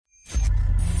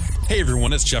Hey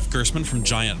everyone, it's Jeff Gerstmann from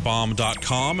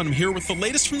GiantBomb.com, and I'm here with the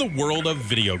latest from the world of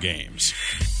video games.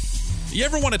 You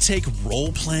ever want to take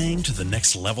role-playing to the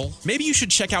next level? Maybe you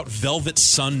should check out Velvet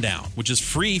Sundown, which is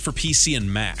free for PC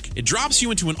and Mac. It drops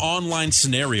you into an online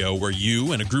scenario where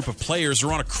you and a group of players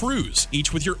are on a cruise,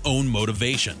 each with your own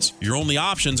motivations. Your only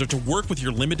options are to work with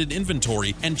your limited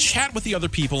inventory and chat with the other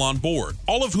people on board,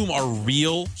 all of whom are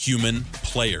real human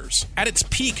players. At its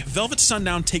peak, Velvet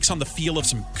Sundown takes on the feel of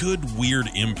some good, weird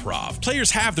improv.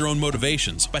 Players have their own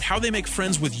motivations, but how they make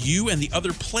friends with you and the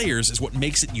other players is what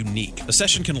makes it unique. A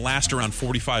session can last around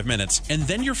 45 minutes, and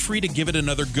then you're free to give it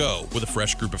another go with a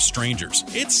fresh group of strangers.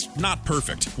 It's not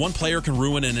perfect. One player can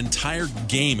ruin an entire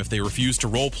game if they refuse to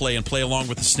roleplay and play along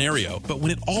with the scenario, but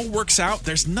when it all works out,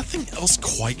 there's nothing else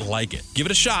quite like it. Give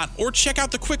it a shot, or check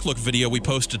out the quick look video we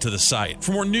posted to the site.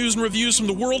 For more news and reviews from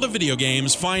the world of video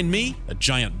games, find me at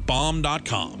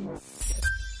GiantBomb.com.